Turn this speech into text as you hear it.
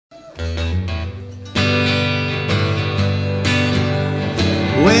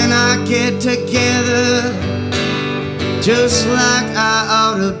When I get together, just like I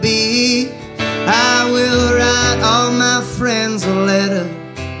ought to be, I will write all my friends a letter,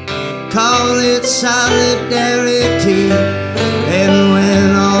 call it solidarity. And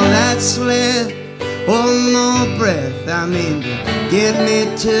when all that's left, one more breath, I mean to get me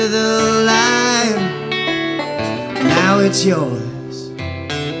to the line. Now it's yours,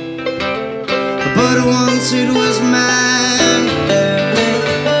 but once it was mine.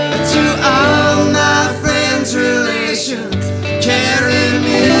 To all my friends, relations, carry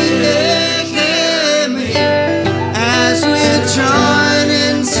me, carry me, as we join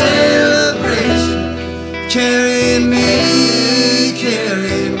in celebration. Carry me,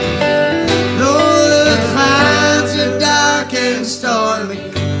 carry me. Though the clouds are dark and stormy,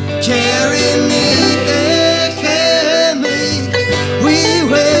 carry me, carry me. We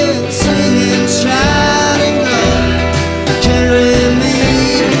will sing and shout and glory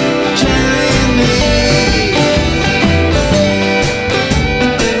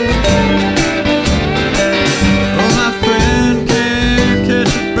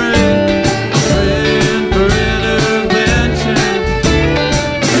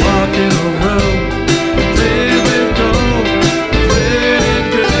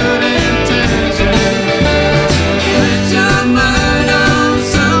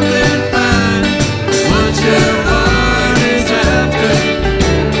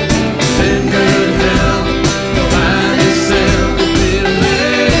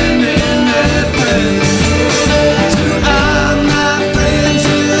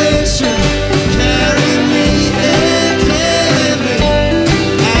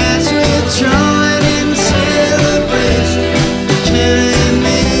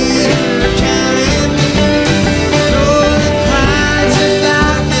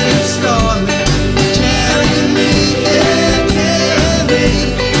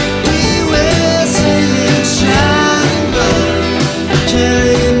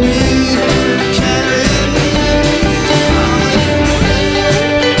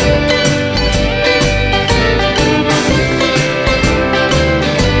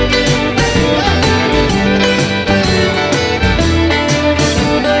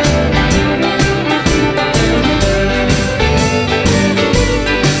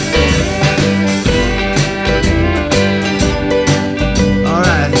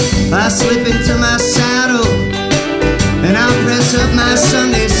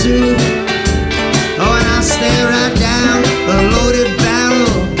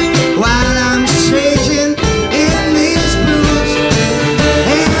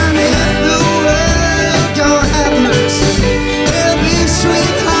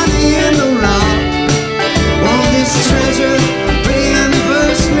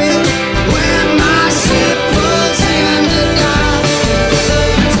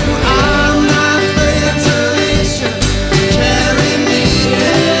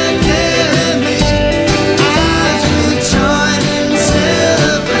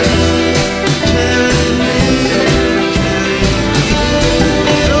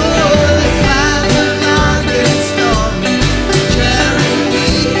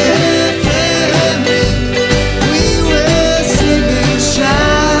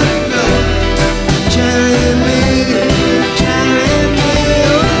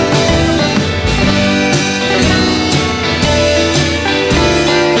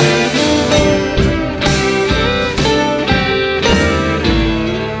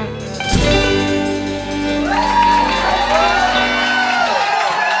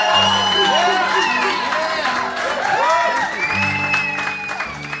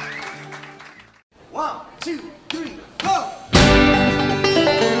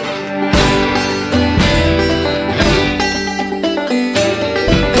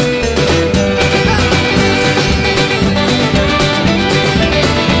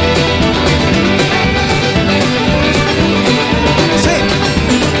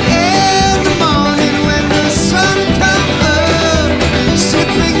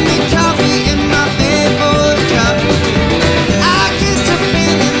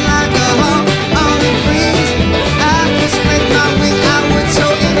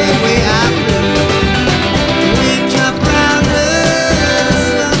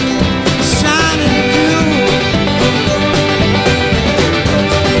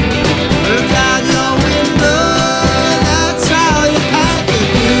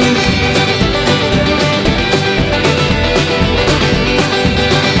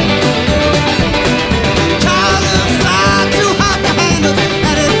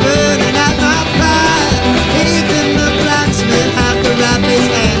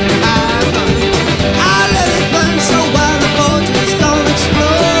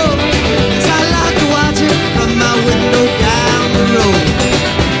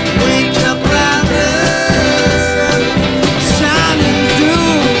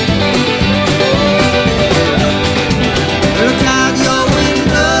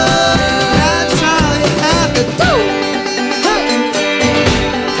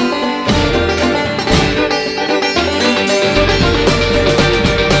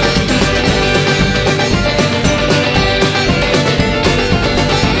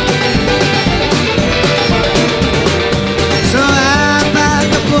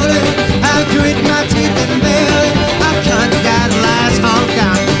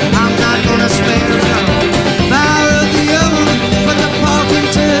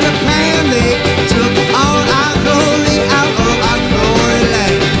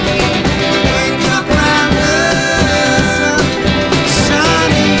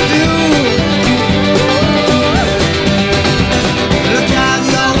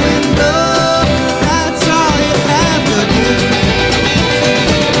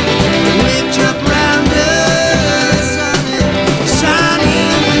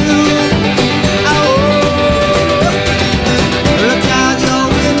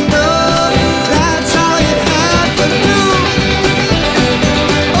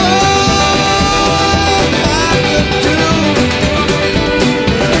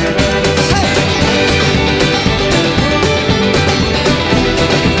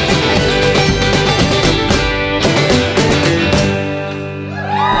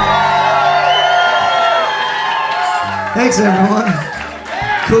everyone.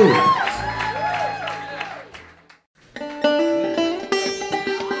 Cool.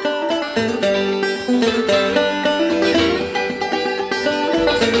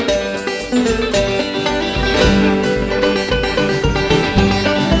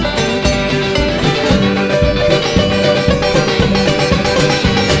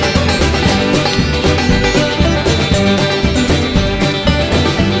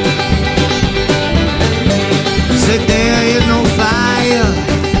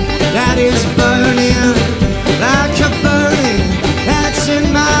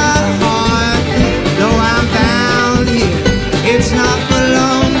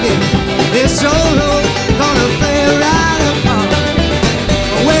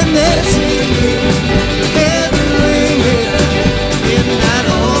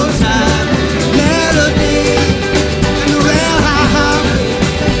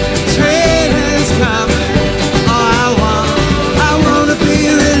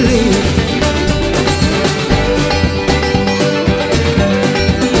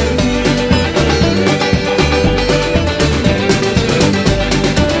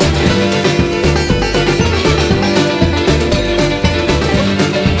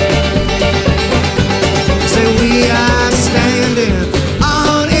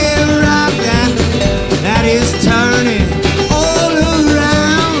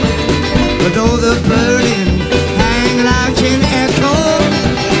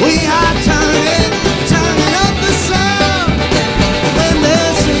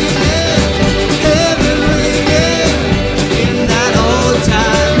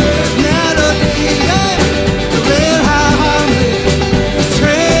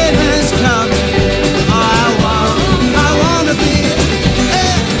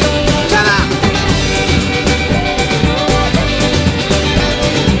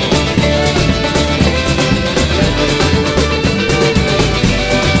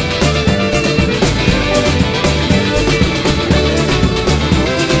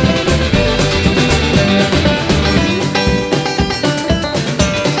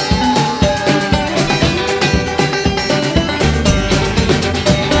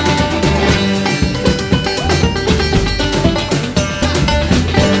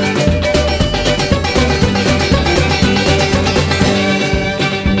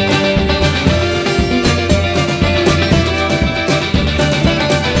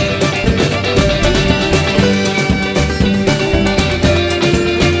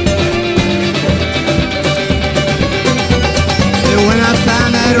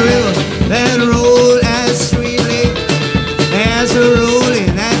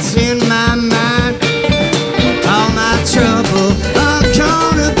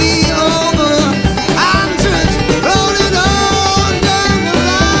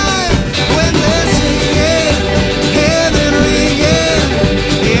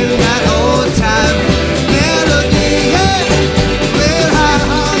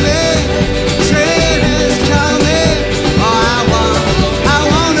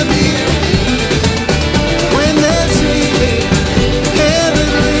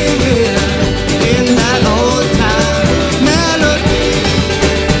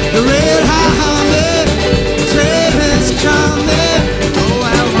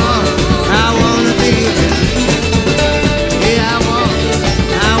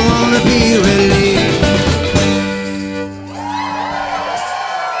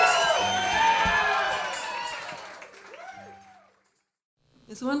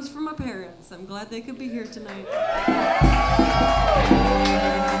 This one's for my parents. I'm glad they could be here tonight.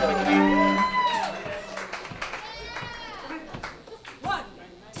 One,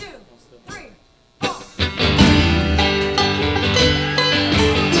 two, three, four.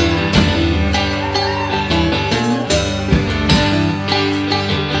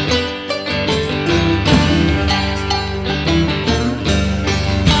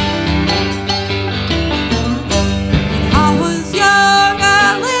 I was young,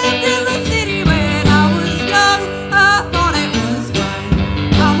 I lived in the city when I was young. I thought it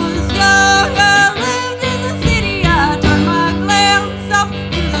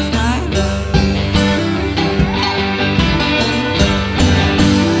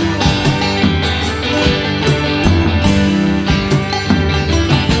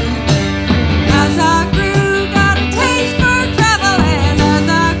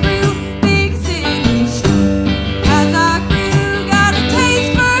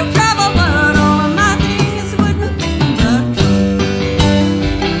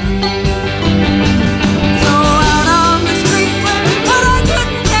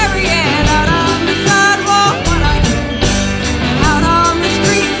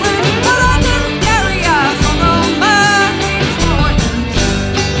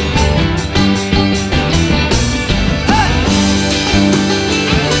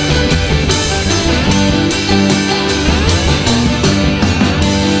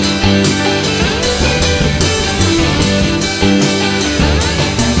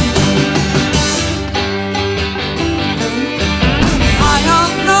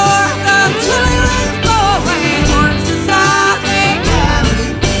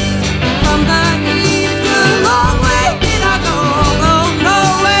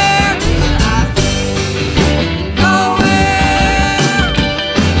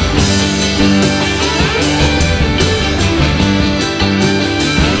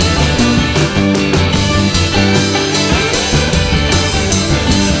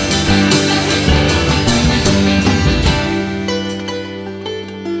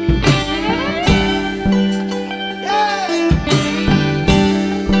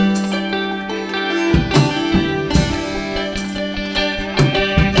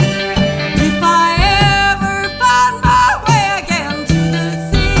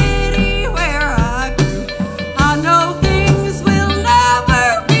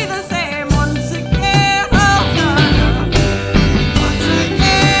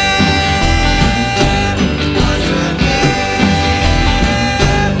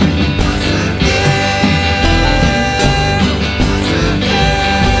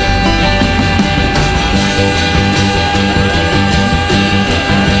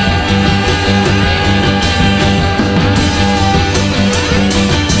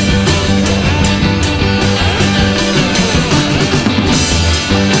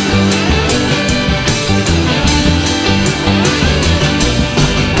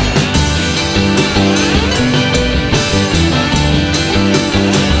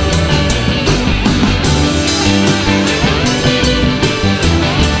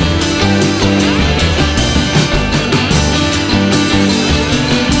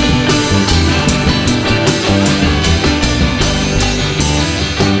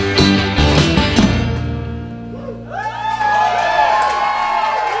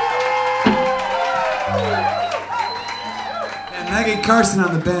Carson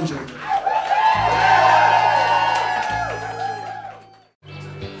on the banjo.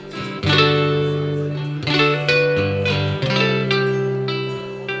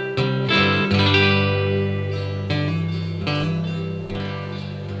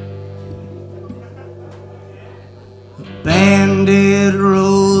 Bandit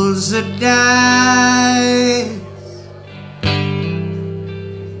rolls the dice,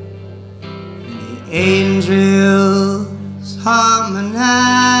 the angels harmonize,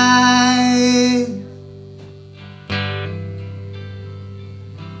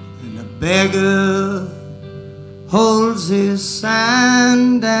 and the beggar holds his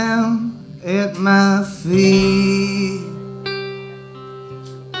sign down at my feet.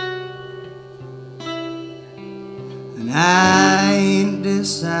 I ain't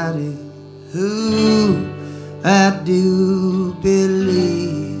decided who I do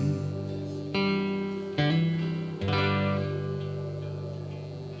believe.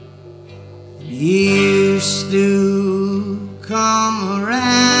 He used to come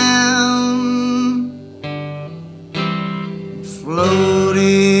around, float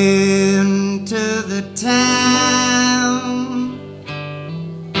into the town,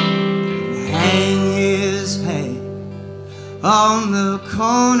 hang his hat on the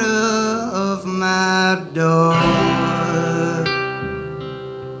corner of my door.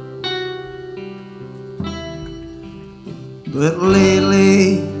 But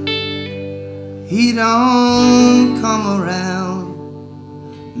lately he don't come around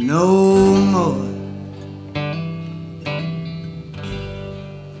no more.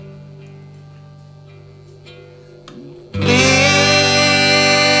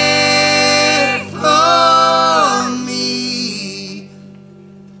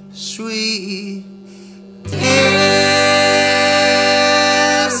 Sweet destiny,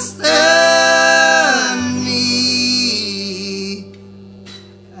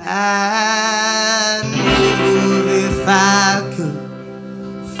 I knew if I could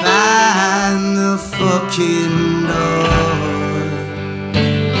find the fucking door,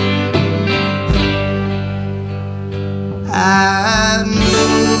 I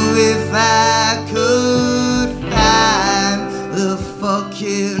knew if I could find the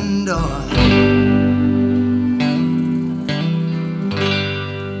fucking door.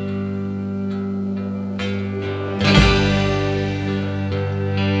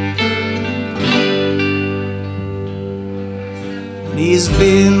 He's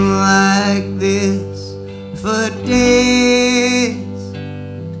been like this for days,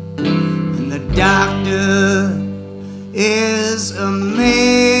 and the doctor is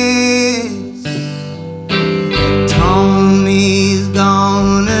amazed. Tony's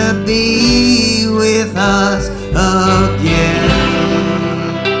gonna be with us again.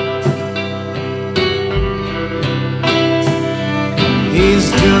 He's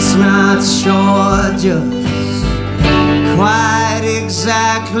just not sure just quite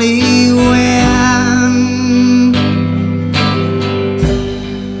exactly when.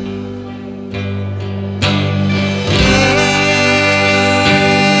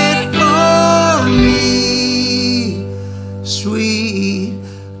 Wait for me, sweet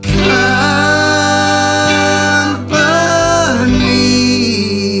company.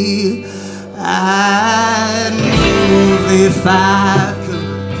 I knew if I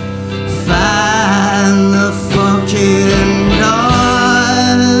could find the fucking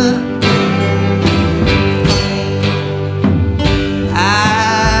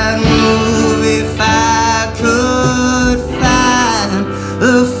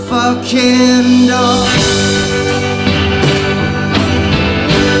fucking door.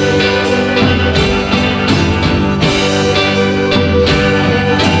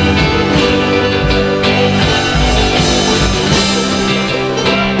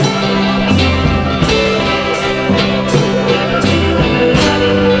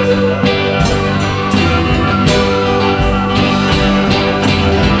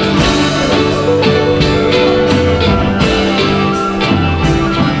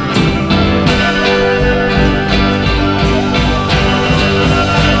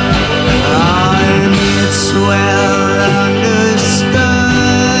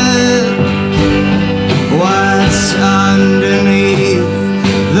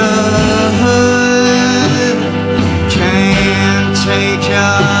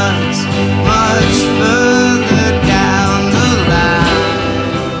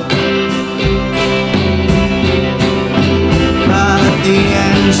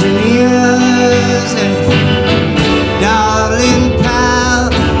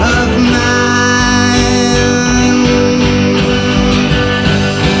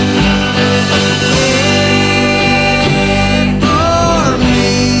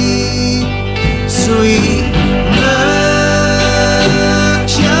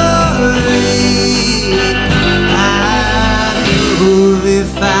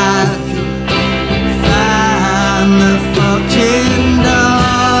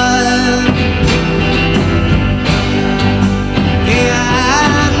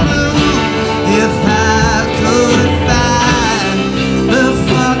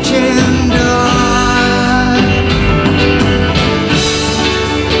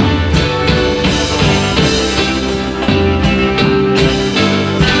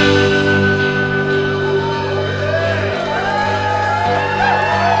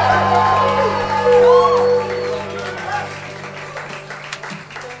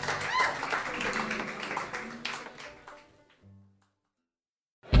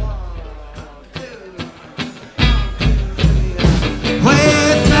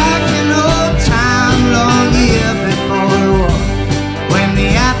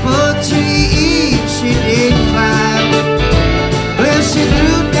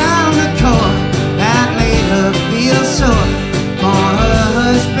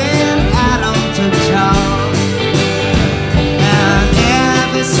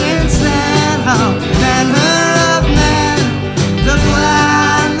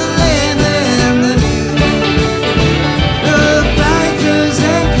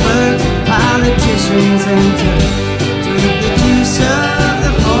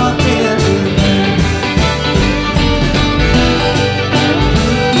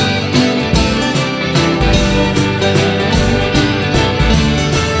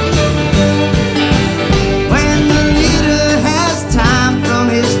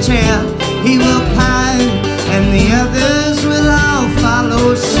 he will pine, and the others will all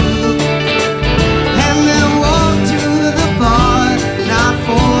follow suit. And they'll walk to the bar, not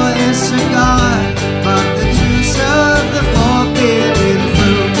for a cigar, but the juice of the forbidden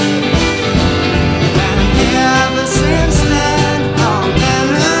fruit. And ever since then, all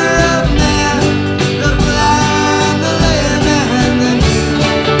manner of men, the blind, the lame, and the new,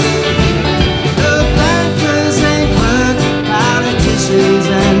 the bankers and clerks, politicians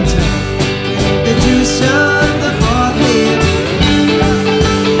and the juice of the forbidden.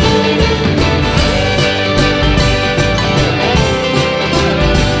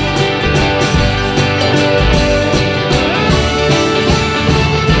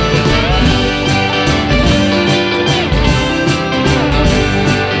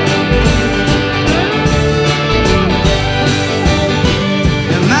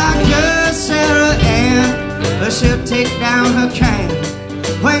 And my girl Sarah Ann, she'll take down her can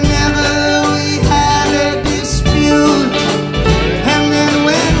whenever we have a dispute. And then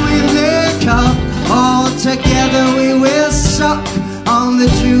when we make up all together, we will suck on the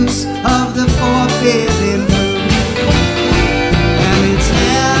juice of the forbidden fruit. And it's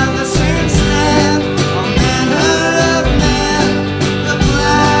ever since then, all manner of men, the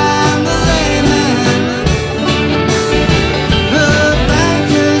blind, the lame, and the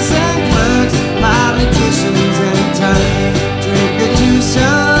bankers and clerks, politicians and turks, drink the juice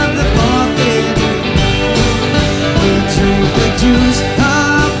of the forbidden. We drink the juice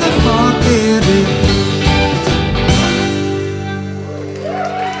of the forbidden.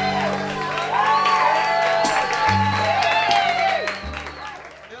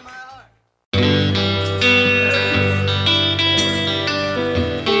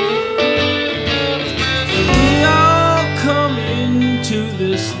 We all come into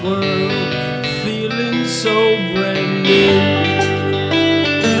this world feeling so brand new,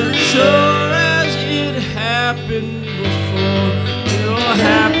 sure as it happened before, it'll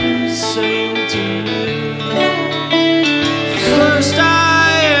happen same to you. First I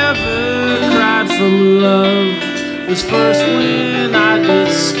ever cried from love was first when I did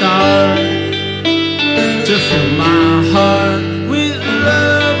start to fill my heart with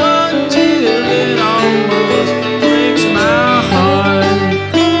love until it almost breaks my heart.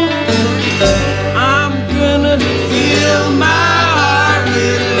 I'm gonna fill my heart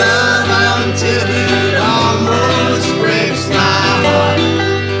with love until it almost breaks my heart.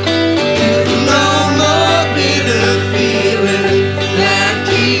 No more bitter feeling that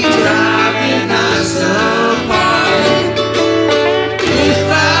keeps driving us apart.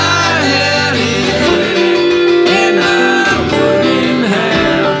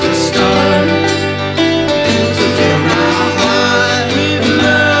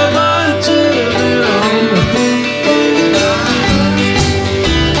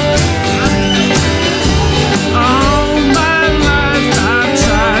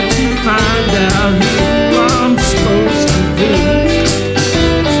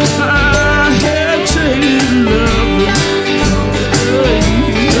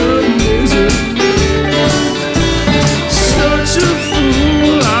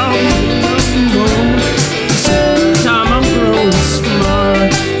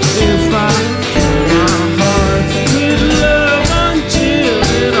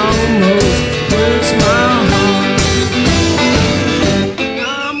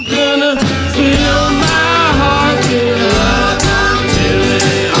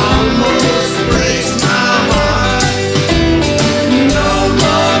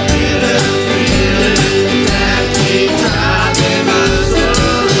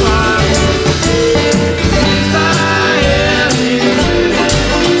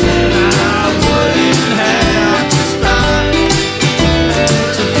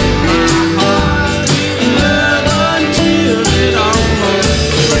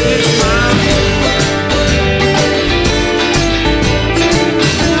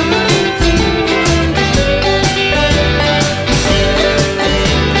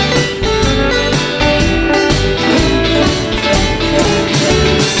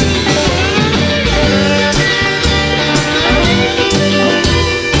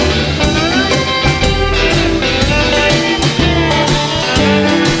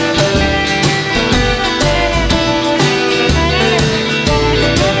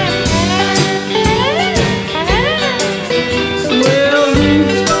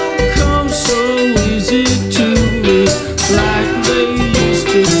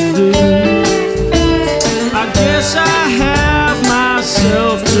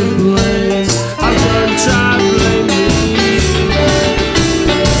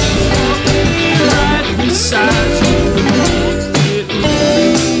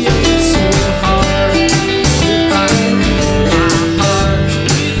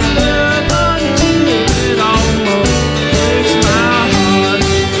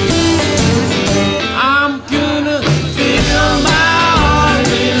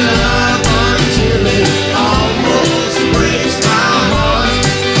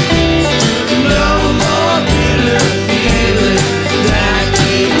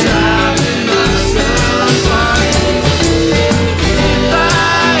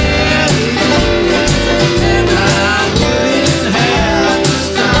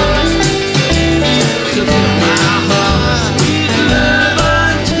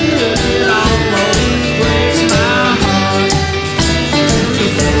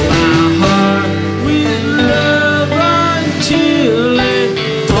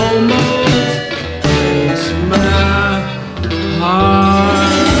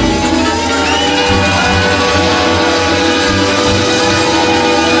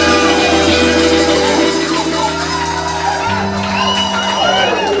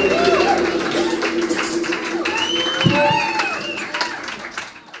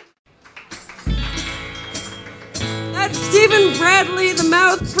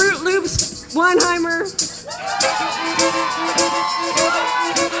 Fruit Loops, Weinheimer.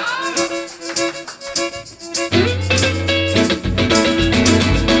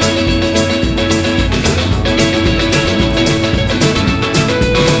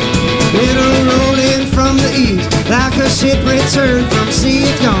 It'll roll in from the east like a ship returned from sea.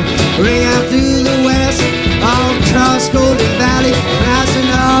 It's gone ring out through the west, all across Golden Valley,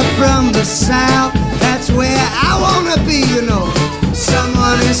 rising up from the south. That's where I wanna be, you know.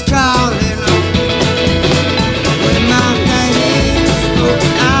 Someone is calling. When my name is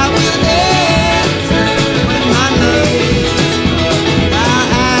spoken, I will answer. When my name is spoken, I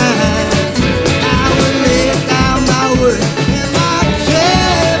answer. I will lay down my word and my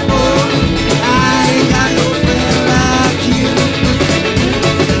careful. I ain't got no friend like you.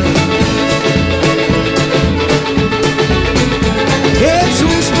 It's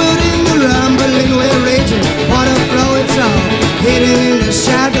whispered in the rumbling, we're raging, water flowing tall, hidden in the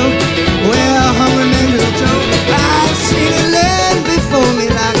shadow where a hungry man will go. I've seen it land before me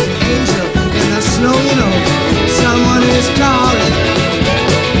like an angel in the snow, you know. Someone is calling.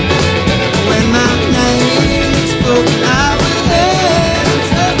 When my name is spoken, I will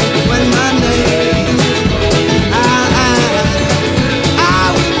answer. When my name is spoken, I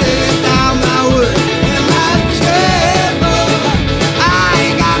will lay down my word and my careful. I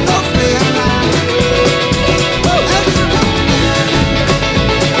ain't got no friend like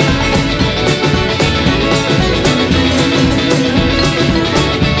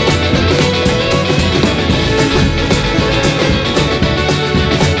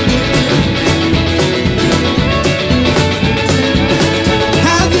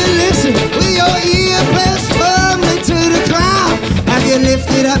Have you listened with your ear pressed firmly to the ground? Have you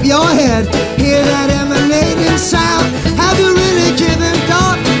lifted up your head, hear that emanating sound? Have you really given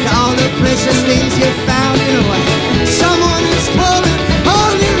thought to all the precious things you found? You know what? Someone is calling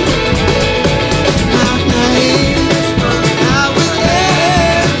on you. My name is spoken, I will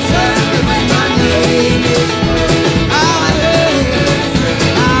answer. When my name is spoken, I will answer.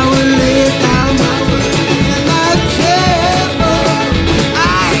 I will lay down my word and my careful.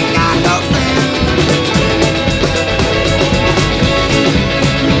 I ain't got no friend.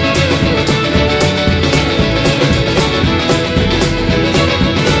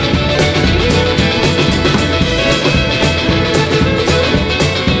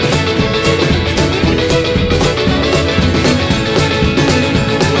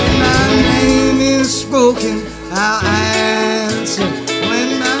 When my name is spoken, I'll answer.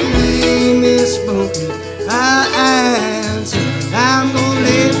 When my name is spoken, I'll answer. I'm gonna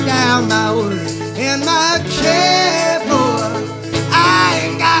lay down my word and my care, boy. I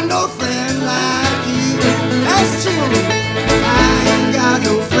ain't got no friend like you. That's true. I ain't got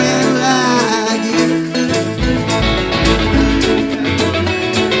no friend like you.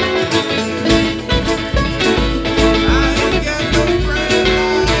 I ain't got no friend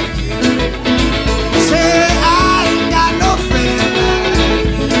like you. Say I ain't got no friend like you.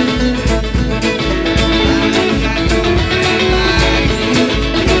 I ain't got no friend like you.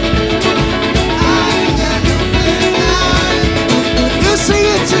 I ain't got no friend like you. You sing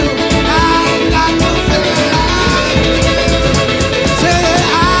it too. I ain't got no friend like you. Say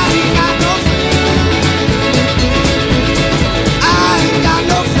I ain't got no friend like you. I ain't got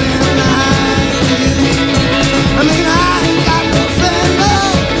no friend like you. I mean I ain't got no friend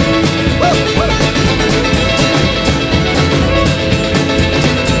like you. Woo, woo.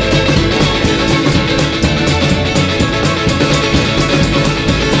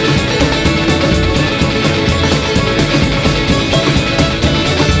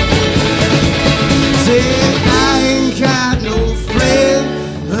 Say I ain't got no friend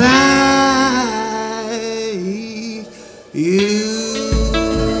like you.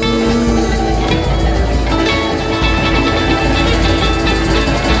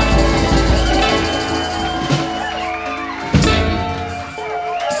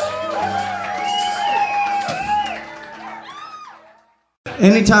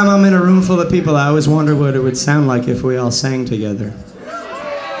 Anytime I'm in a room full of people, I always wonder what it would sound like if we all sang together.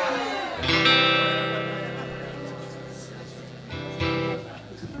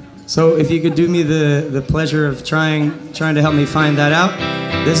 So if you could do me the pleasure of trying to help me find that out.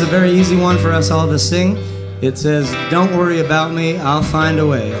 This is a very easy one for us all to sing. It says, "Don't worry about me, I'll find a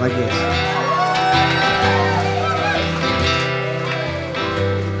way," like this.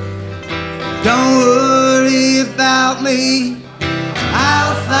 Don't worry about me,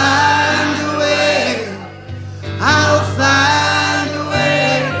 I'll find a way. I'll find a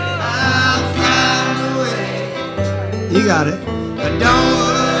way. I'll find a way. You got it. But don't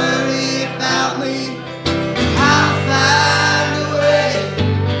worry about me, I'll find a way.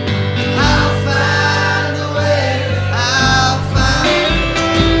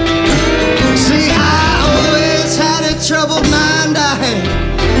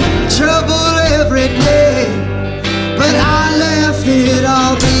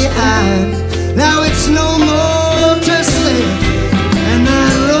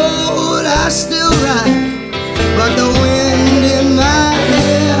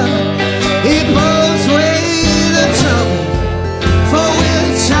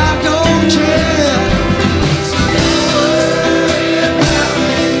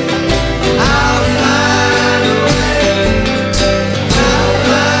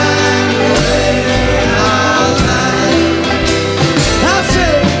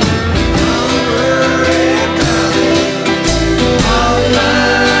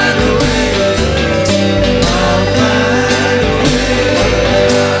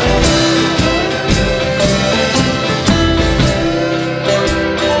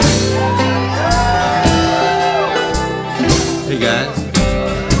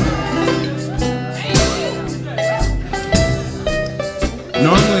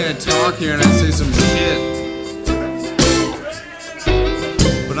 here and I say some shit.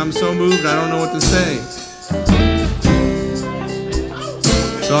 But I'm so moved I don't know what to say.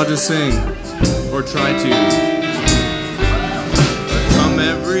 So I'll just sing, or try to. I come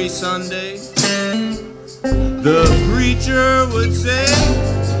every Sunday, the preacher would say,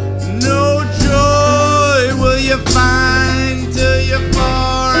 no joy will you find till you're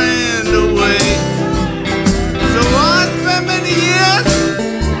far and away. So I spent many years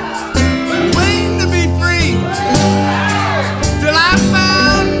waiting to be free, till I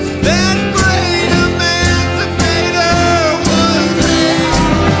found that great emancipator was me.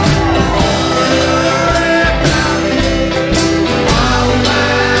 I'll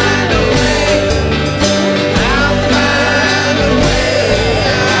find a way. I'll find a way.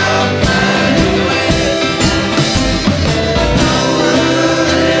 I'll find a way. Don't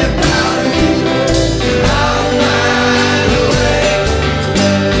worry about it. I'll find a way.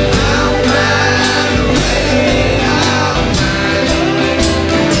 I'll find a way. I'll find a way.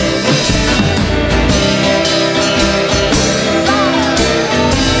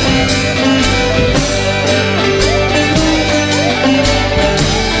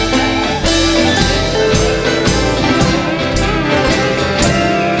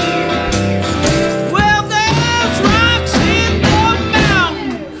 Well, there's rocks in the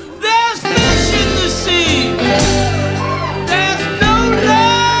mountain, there's fish in the sea. There's no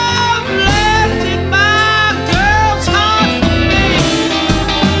love left in my girl's heart for me.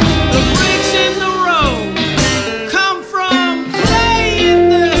 The breaks in the road come from play in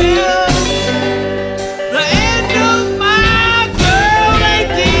the hills. The end of my girl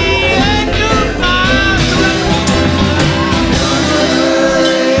ain't the end of my girl. Don't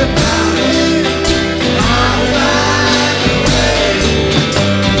worry about it. I'll find a way.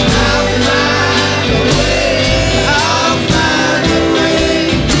 I'll find a way. I'll find a way.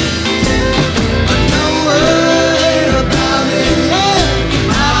 Don't worry about it.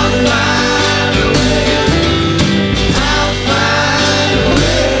 I'll find a way. I'll find a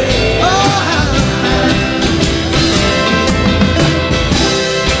way. Oh, I'll find a way.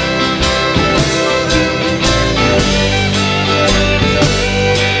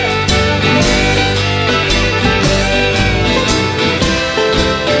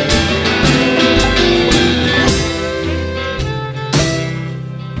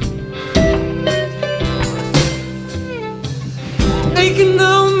 Taking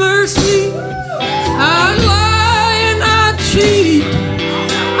no mercy, I lie and I cheat.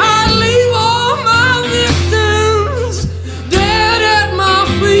 I leave all my victims dead at my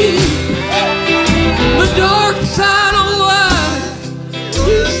feet. The dark side of life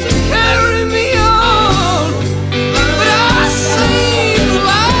used to carry me on, but I see the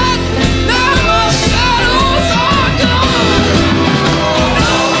light, now my shadows are gone.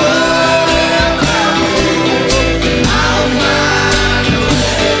 Don't worry about me, I'll find a way.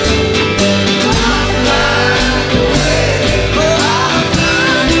 I'll find a way. Oh, I'll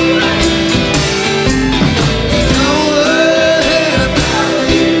find a way. Don't worry about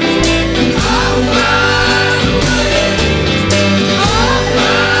me, I'll find a way. I'll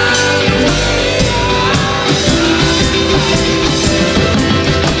find a way.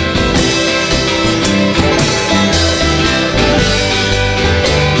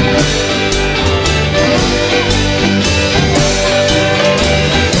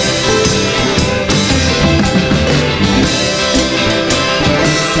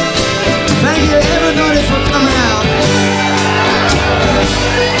 Thank you everybody for coming out.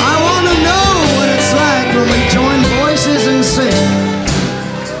 I want to know what it's like when we join voices and sing.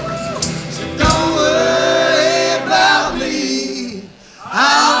 So don't worry about me.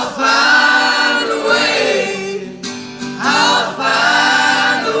 I'll find a way. I'll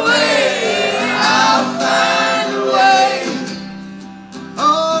find a way. I'll find a way.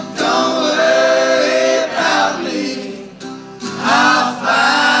 Oh, don't worry about me. I'll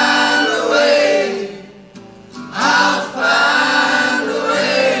find a way. I'll find a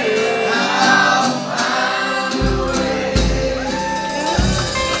way. I'll find a way.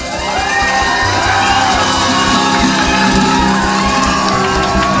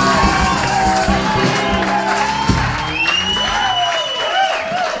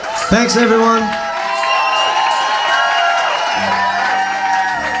 Thanks, everyone.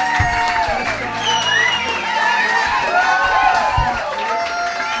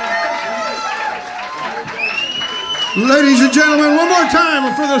 Ladies and gentlemen, one more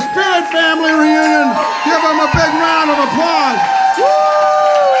time for the Spirit Family reunion. Give them a big round of applause.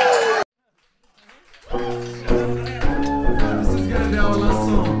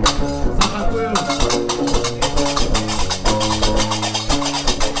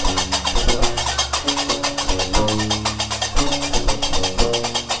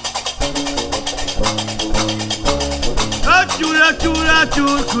 Toura,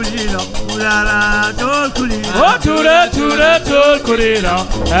 Toura, Toura, Toura, Toura, Toura, Toura, Toura,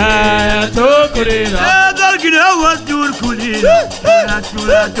 Toura. the Gnawa, Toura,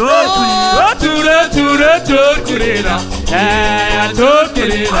 Toura, Toura, Toura, Toura, Toura.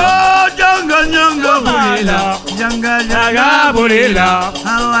 oh, Janga, Bulila, Janga, Jaga Bulila,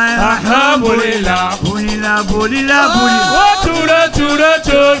 Aha Bulila. Bulila, Bulila, Bulila. Toura, Toura,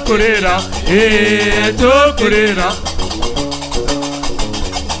 Toura, Toura.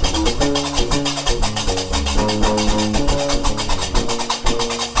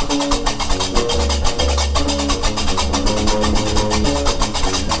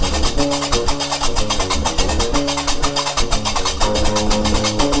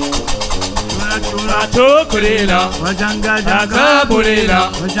 Tokurila, Janga, Jaga Bulila,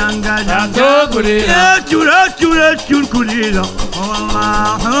 Janga, Jaga Bulila. Toura, Toura, Toura, oh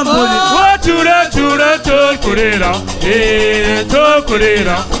Allah, Bulila. Toura, Toura, Tokurila,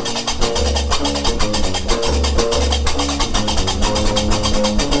 Tokurila.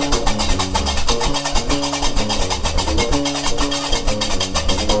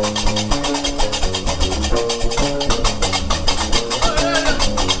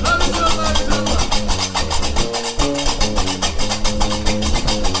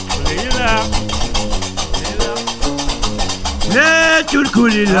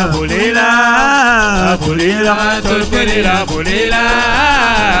 Tulkulila, Bulila, Bulila, Tulkulila, Bulila,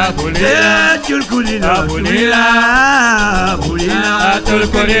 Bulila, Tulkulila, Bulila, Bulila,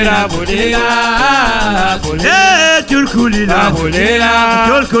 Tulkulila, Bulila, Bulila, Tulkulila, Bulila,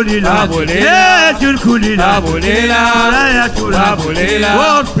 Tulkulila, Bulila, Tulkulila, Bulila, Bulila, Bulila,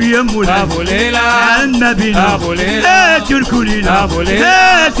 Warpia Mula, Bulila, Nabina, Bulila, Tulkulila, Bulila,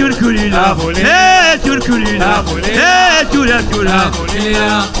 Tulkulila, Bulila, Tulkulila, Bulila, Tulkulila, Bulila,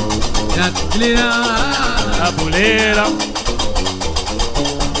 Bulila.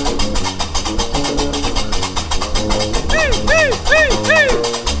 Hola! Hola! Hey, hey, hey, hey,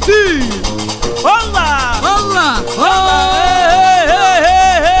 hey,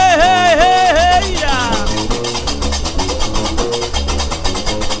 hey, yeah.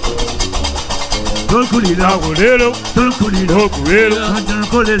 Tulkulila, Bulila, Tulkulila, Bulila,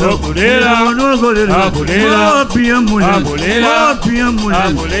 Tulkulila, Bulila, Tulkulila, Bulila, Warpia Mula, Bulila, Warpia Mula,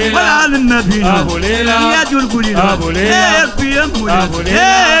 Bulila, Wala Nabina, Bulila, Ya Tulkulila, Bulila, Warpia Mula,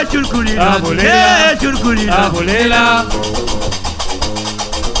 Bulila, Tulkulila, Bulila, Tulkulila, Bulila.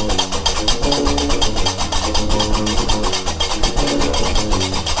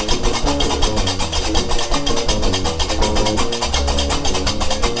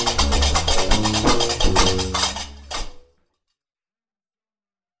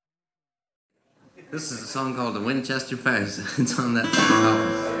 This is a song called The Winchester Fairs. It's on that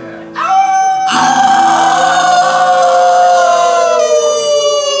album.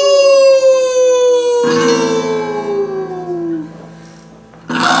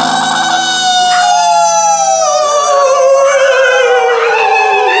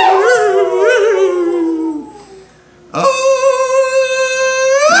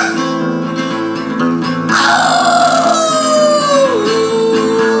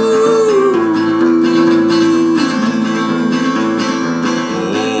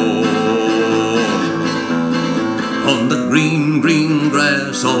 On the green, green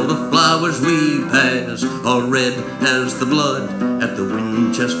grass, all the flowers we pass are red as the blood at the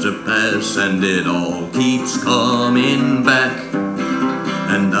Winchester Pass, and it all keeps coming back,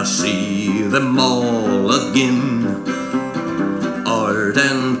 and I see them all again. Art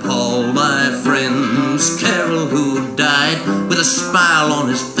and Paul, my friends, Carol who died with a smile on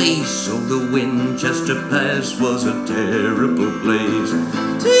his face. Oh, the Winchester Pass was a terrible place.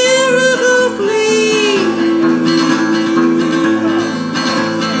 Terrible place.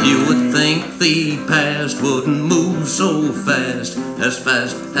 You would think the past wouldn't move so fast as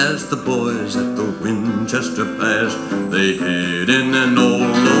the boys at the Winchester Pass. They hid in an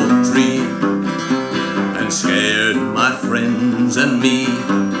old oak tree and scared my friends and me.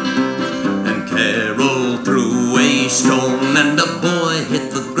 And Carol threw a stone and a boy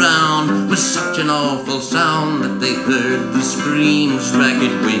hit the ground with such an awful sound that they heard the screams back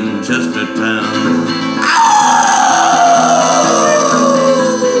at Winchester town.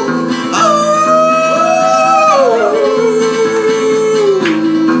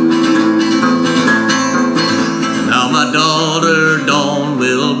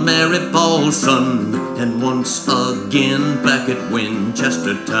 Son, and once again back at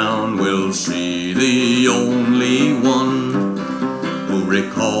Winchester town we'll see the only one who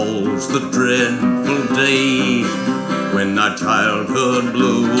recalls the dreadful day when our childhood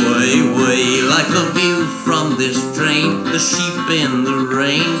blew away, way like the view from this train, the sheep in the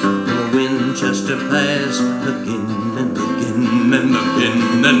rain, the Winchester Pass, again and again and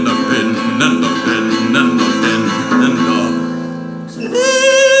again and again and again and again and again.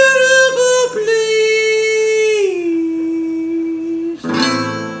 Terrible please.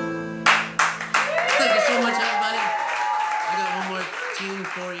 Thank you so much, everybody. I got one more tune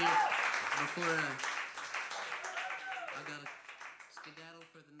for you before I gotta skedaddle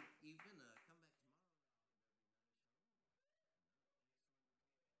for the evening. Come back tomorrow.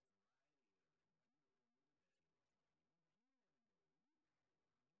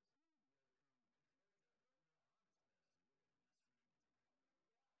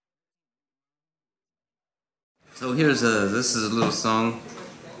 So here's this is a little song,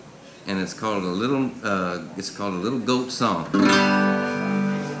 and it's called a little goat song.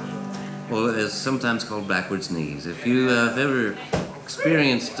 Well, it's sometimes called backwards knees. If you have ever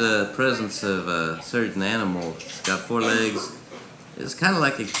experienced the presence of a certain animal, it's got 4 legs. It's kind of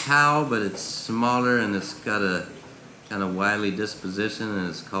like a cow, but it's smaller, and it's got a kind of wily disposition, and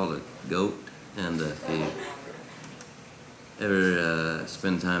it's called a goat. And if you ever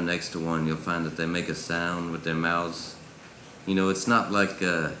spend time next to one, you'll find that they make a sound with their mouths. You know, it's not like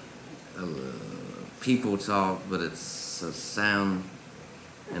people talk, but it's a sound.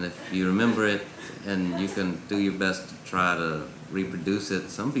 And if you remember it and you can do your best to try to reproduce it,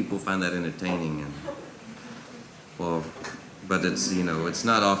 some people find that entertaining. And well, but it's, you know, it's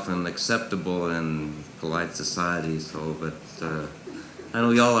not often acceptable in polite society. So, but I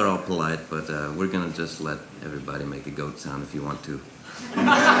know y'all are all polite, but we're gonna just let everybody make a goat sound if you want to.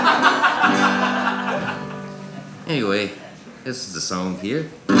 Anyway, this is the song here.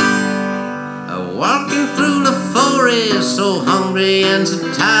 Walking through the forest, so hungry and so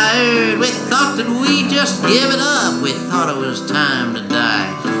tired, we thought that we'd just give it up. We thought it was time to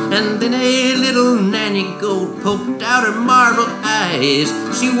die. And then a little nanny goat poked out her marble eyes.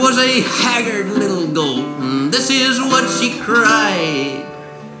 She was a haggard little goat, and this is what she cried.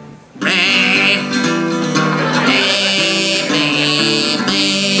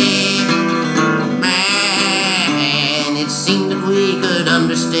 And it seemed that we could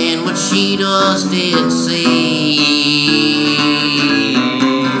understand what she just did say.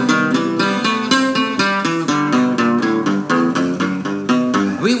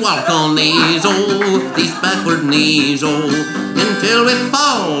 We walk on these backward knees, until we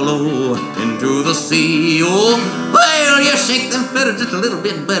fall, into the sea, Well, you shake them feathers just a little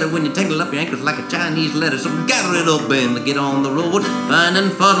bit better when you tangle up your ankles like a Chinese letter. So gather it up and get on the road, find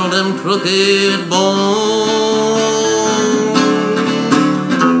and fuddle them crooked bones.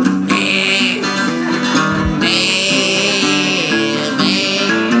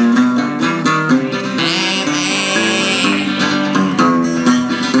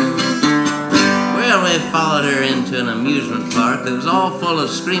 Followed her into an amusement park that was all full of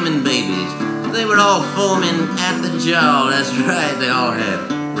screaming babies. They were all foaming at the jaw. That's right, they all had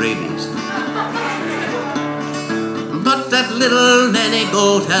rabies. But that little nanny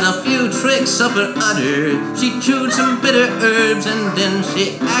goat had a few tricks up her udder. She chewed some bitter herbs, and then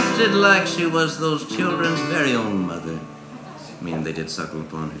she acted like she was those children's very own mother. Meaning they did suckle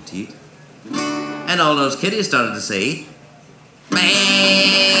upon her teat. And all those kitties started to say, baby.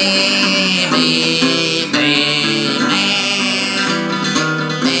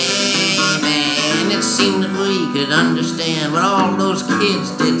 Seemed that we could understand what all those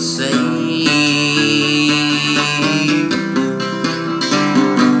kids did say.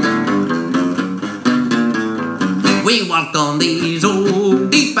 We walk on these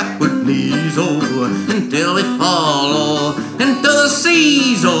deep backward knees, until we fall, into the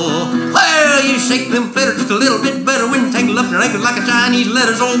seas, Well, you shake them feathers just a little bit better when you tangle up your ankles like a Chinese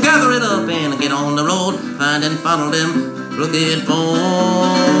letter. So gather it up and get on the road, find and funnel them crooked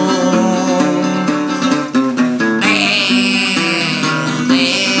bones.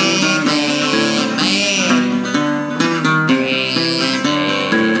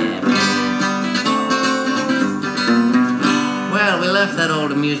 Left that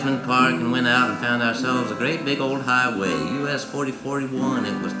old amusement park and went out and found ourselves a great big old highway, US 4041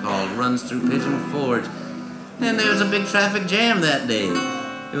 it was called, runs through Pigeon Forge. And there was a big traffic jam that day.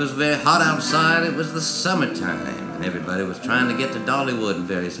 It was very hot outside, it was the summertime, and everybody was trying to get to Dollywood and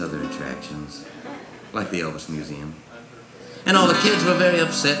various other attractions, like the Elvis Museum. And all the kids were very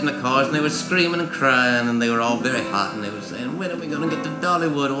upset in the cars, and they were screaming and crying, and they were all very hot, and they were saying, when are we going to get to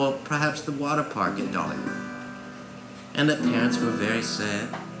Dollywood, or perhaps the water park at Dollywood? And the parents were very sad.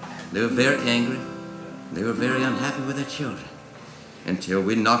 They were very angry. They were very unhappy with their children. until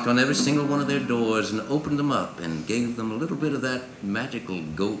we knocked on every single one of their doors and opened them up and gave them a little bit of that magical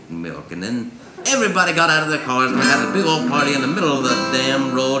goat milk. And then everybody got out of their cars and we had a big old party in the middle of the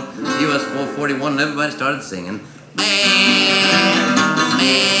damn road, US 441, and everybody started singing.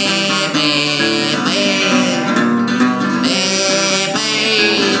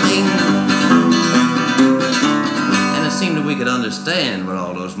 And it seemed that we could understand what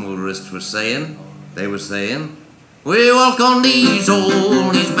all those motorists were saying. They were saying, we walk on these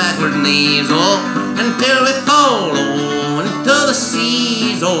backward knees, until we fall, into the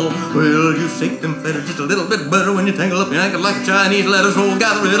seas, well, you shake them feathers just a little bit better when you tangle up your ankle like Chinese letters,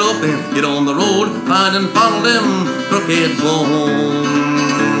 gather it up and get on the road, find and follow them crooked bones.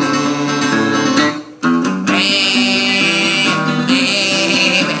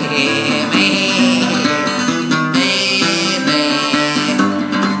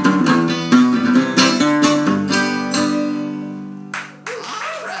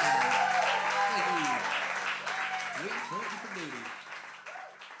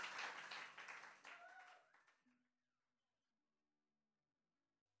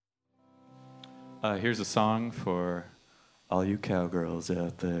 Here's a song for all you cowgirls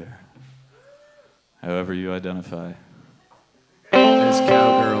out there, however you identify as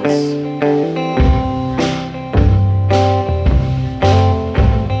cowgirls.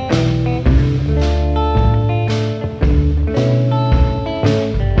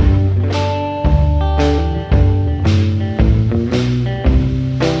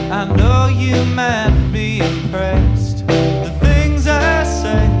 I know you might be impressed